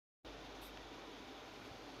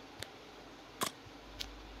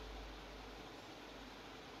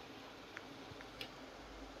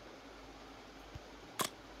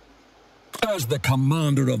As the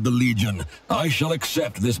commander of the Legion, I shall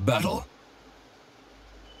accept this battle.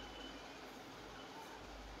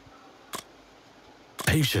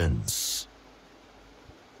 Patience.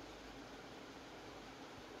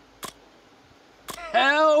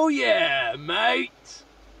 Hell yeah, mate!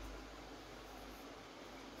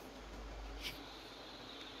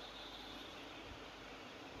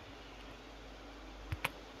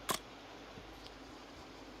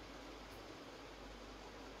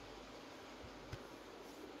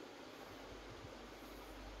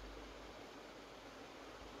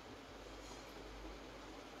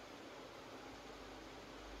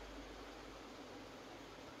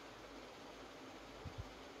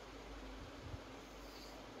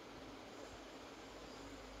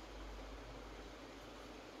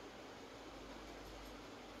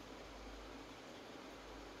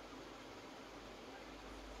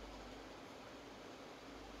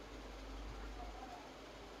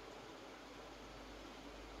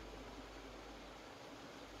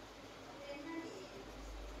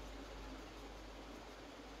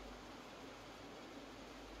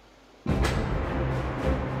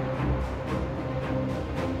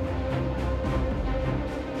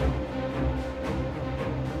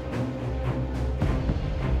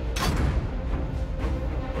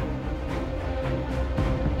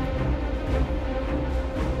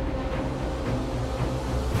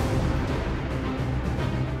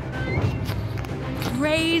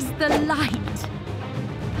 Raise the light.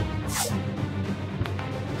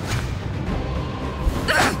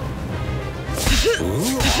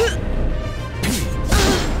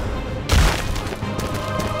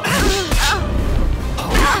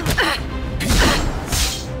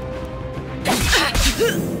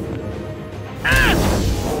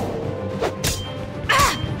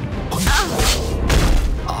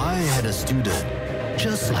 I had a student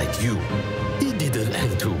just like you. He didn't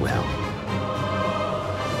end too well.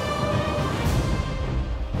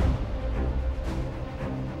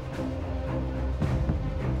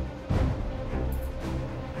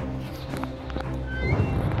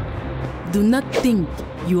 Do not think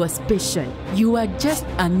you are special. You are just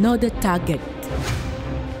another target.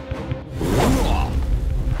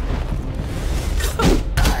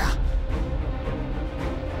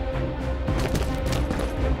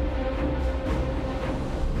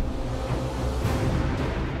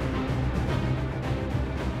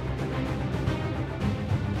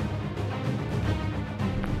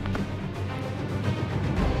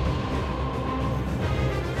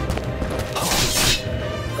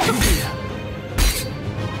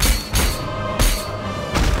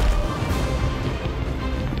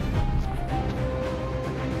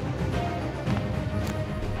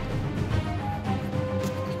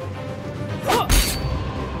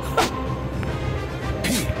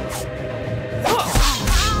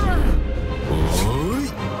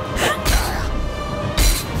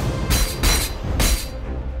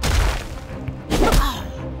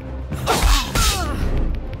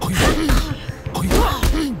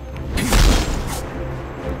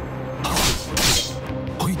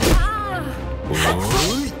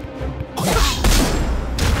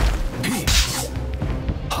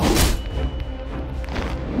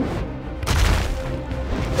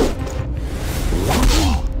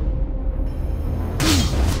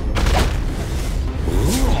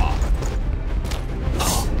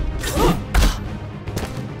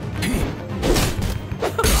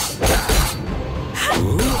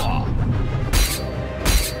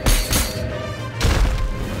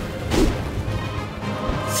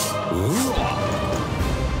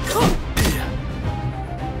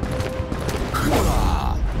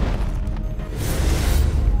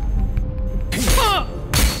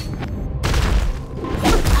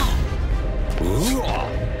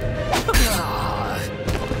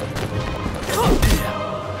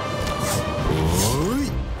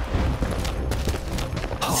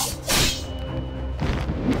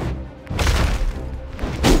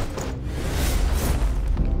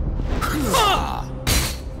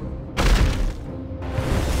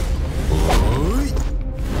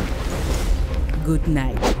 Good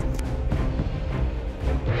night.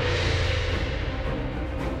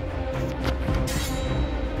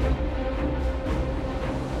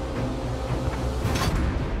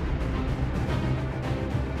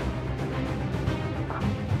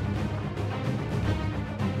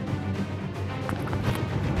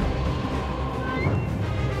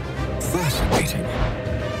 Fascinating.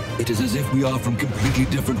 It is as if we are from completely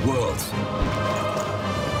different worlds.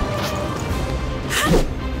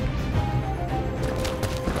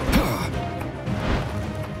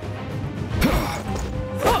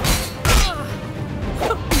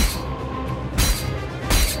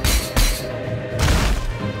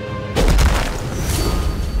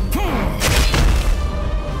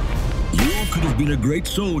 been a great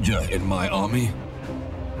soldier in my army.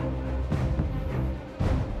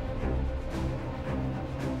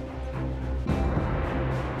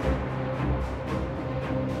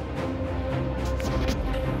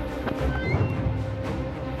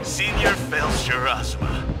 Senior Feldsher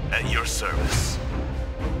Asma, at your service.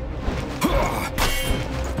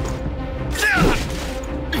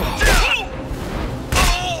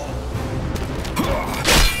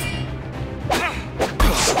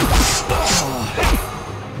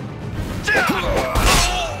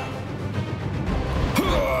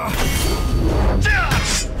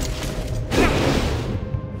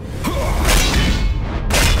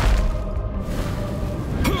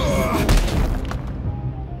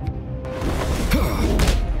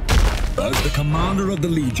 As the commander of the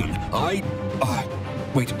Legion,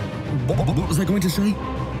 wait, what was I going to say?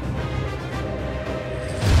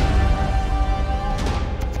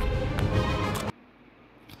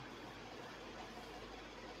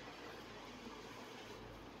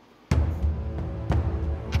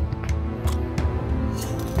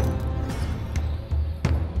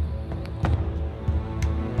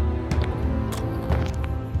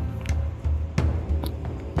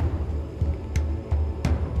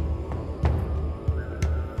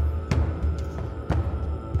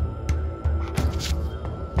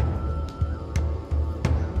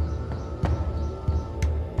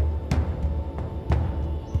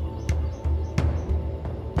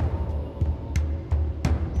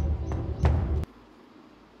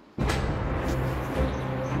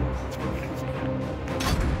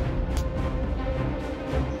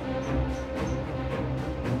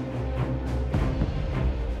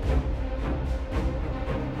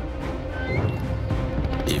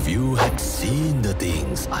 If you had seen the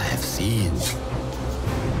things I have seen,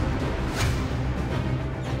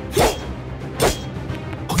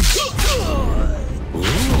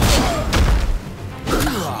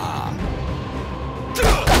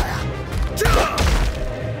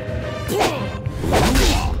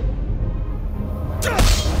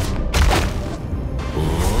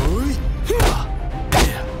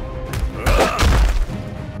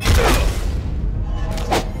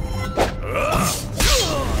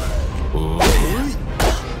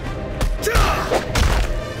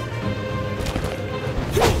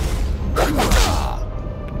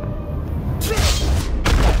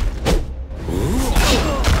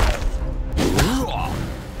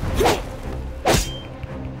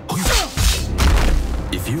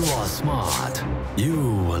 if you are smart, you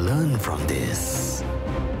will learn from this.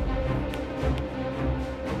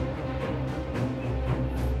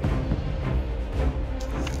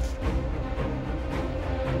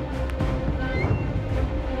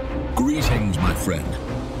 Greetings, my friend.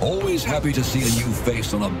 Always happy to see a new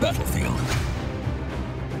face on a battlefield.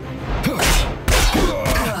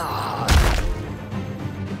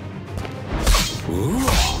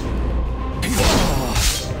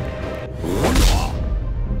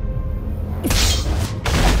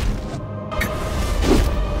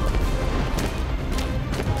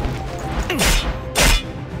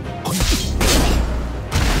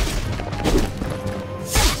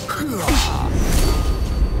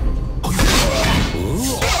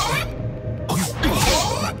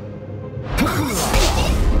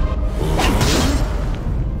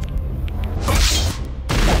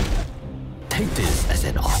 Take this as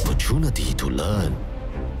an opportunity to learn.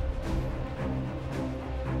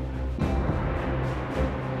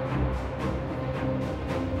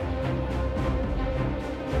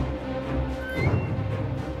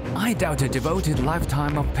 I doubt a devoted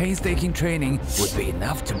lifetime of painstaking training would be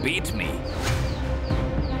enough to beat me.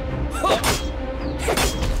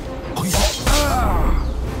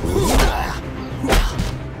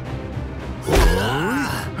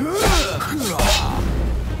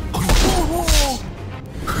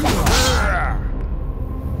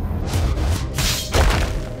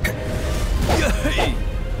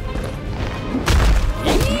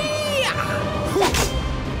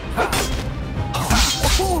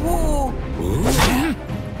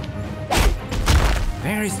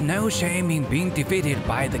 There is no shame in being defeated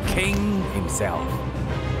by the king himself.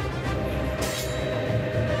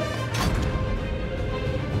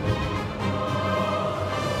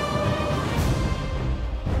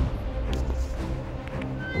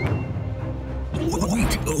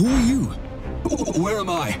 Wait, who are you? Where am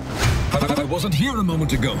I? I wasn't here a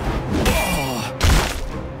moment ago.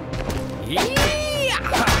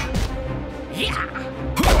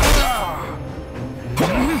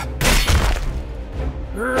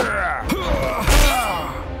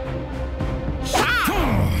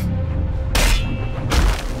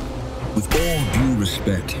 With all due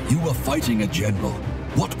respect, you were fighting a general.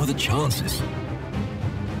 What were the chances?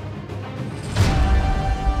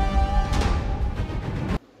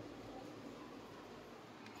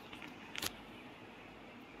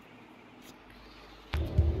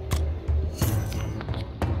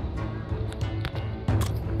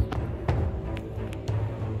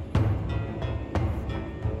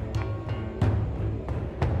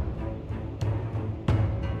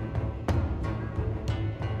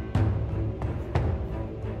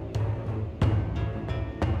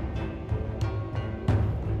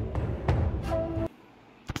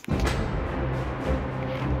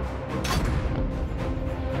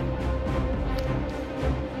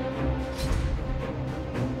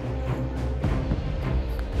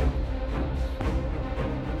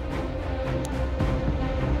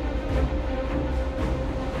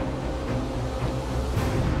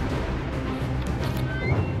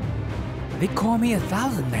 They call me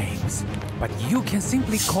 1,000 names, but you can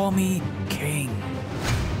simply call me King.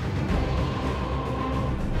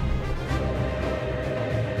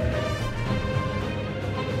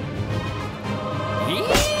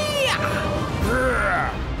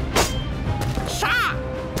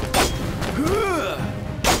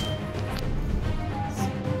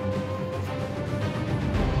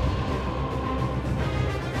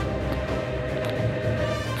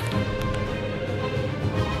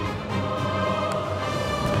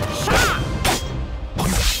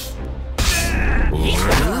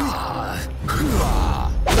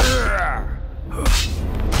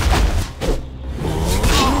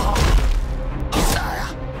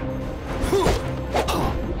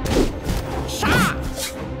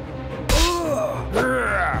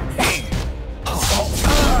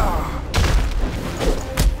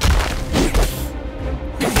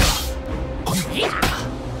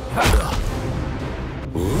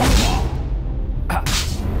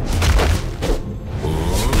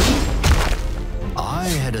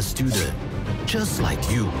 Student, just like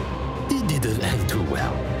you, it didn't end too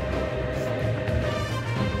well.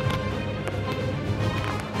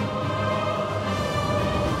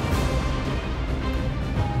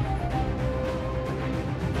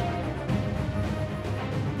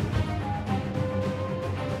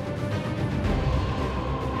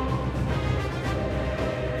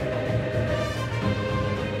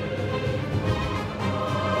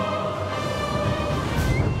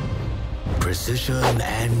 Precision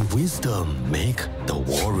and wisdom make the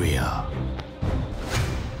warrior.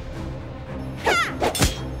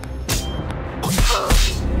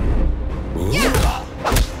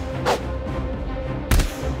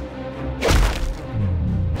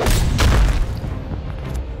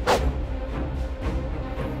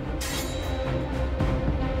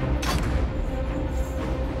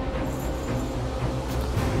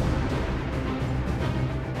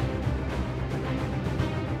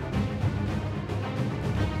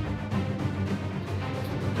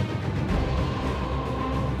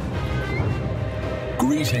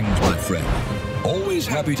 Greetings, my friend. Always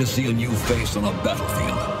happy to see a new face on a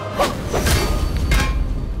battlefield.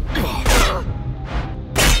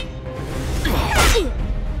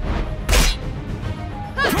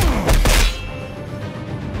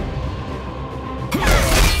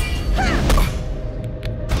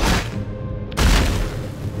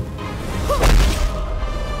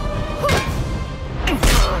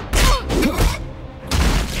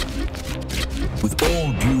 With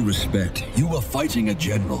all due respect, you were fighting a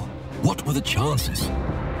general. What were the chances?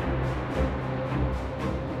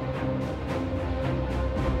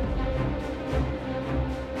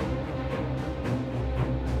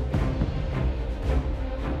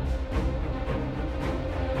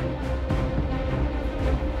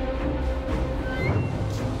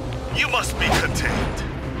 You must be contained.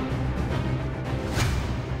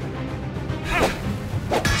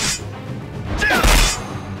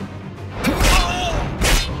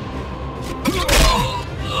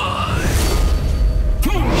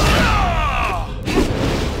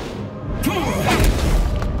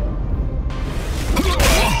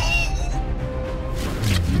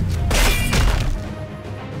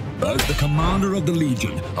 As the commander of the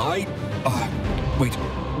Legion, wait,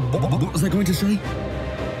 what was I going to say?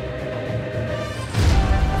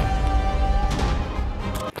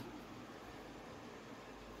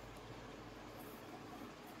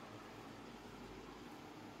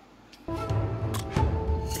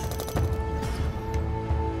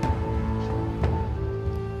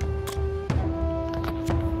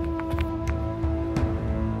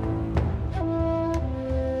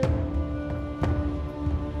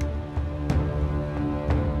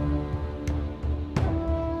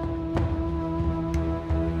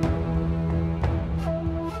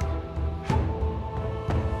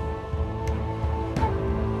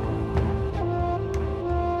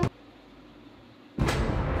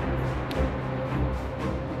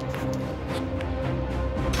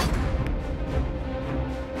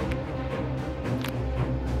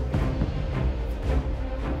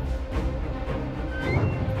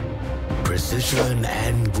 Precision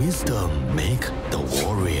and wisdom make the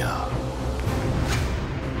warrior.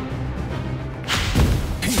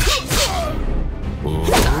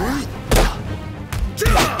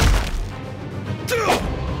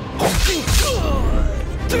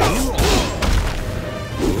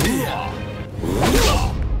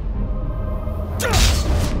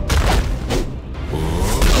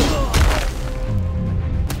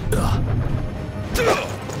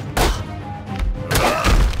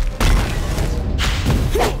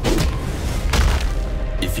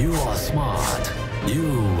 If you are smart, you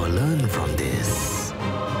will learn from this.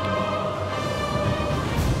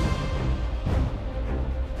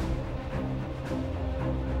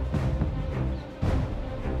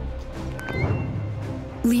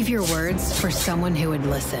 Leave your words for someone who would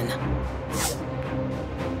listen.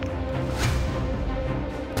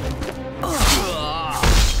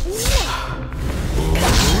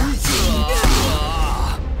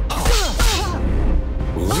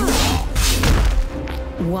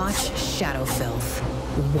 Watch Shadow Filth.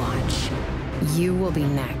 Watch. You will be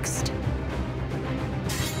next.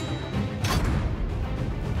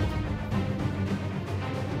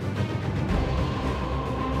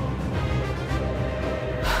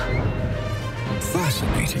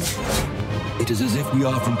 Fascinating. It is as if we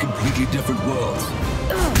are from completely different worlds.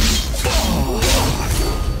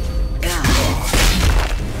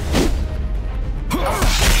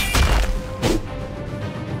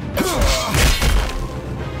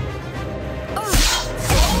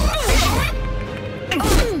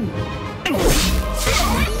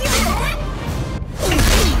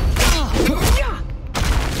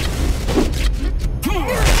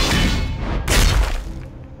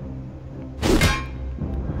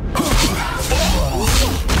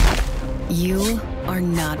 You are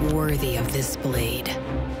not worthy of this blade.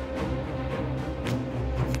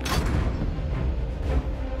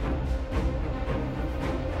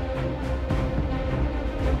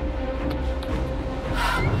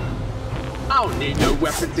 I don't need no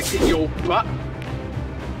weapon to kick your butt.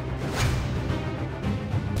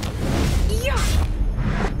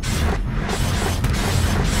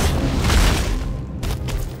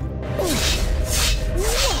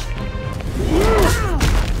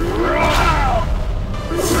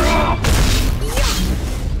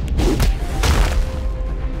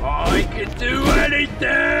 I can do anything!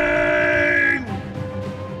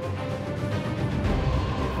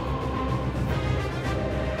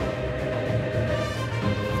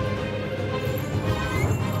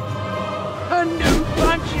 A new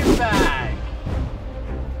punching bag!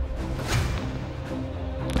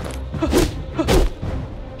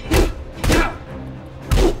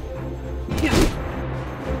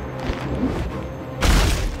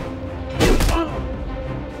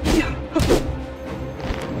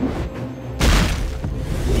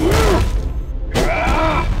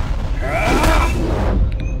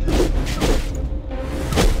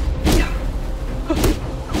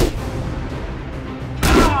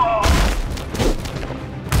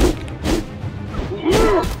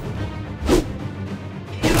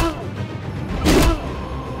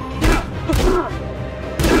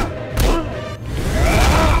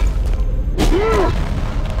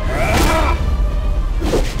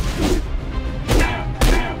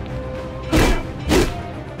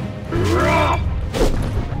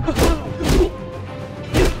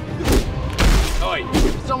 Oi,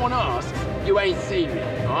 if someone asks, you ain't seen me,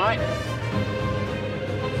 alright?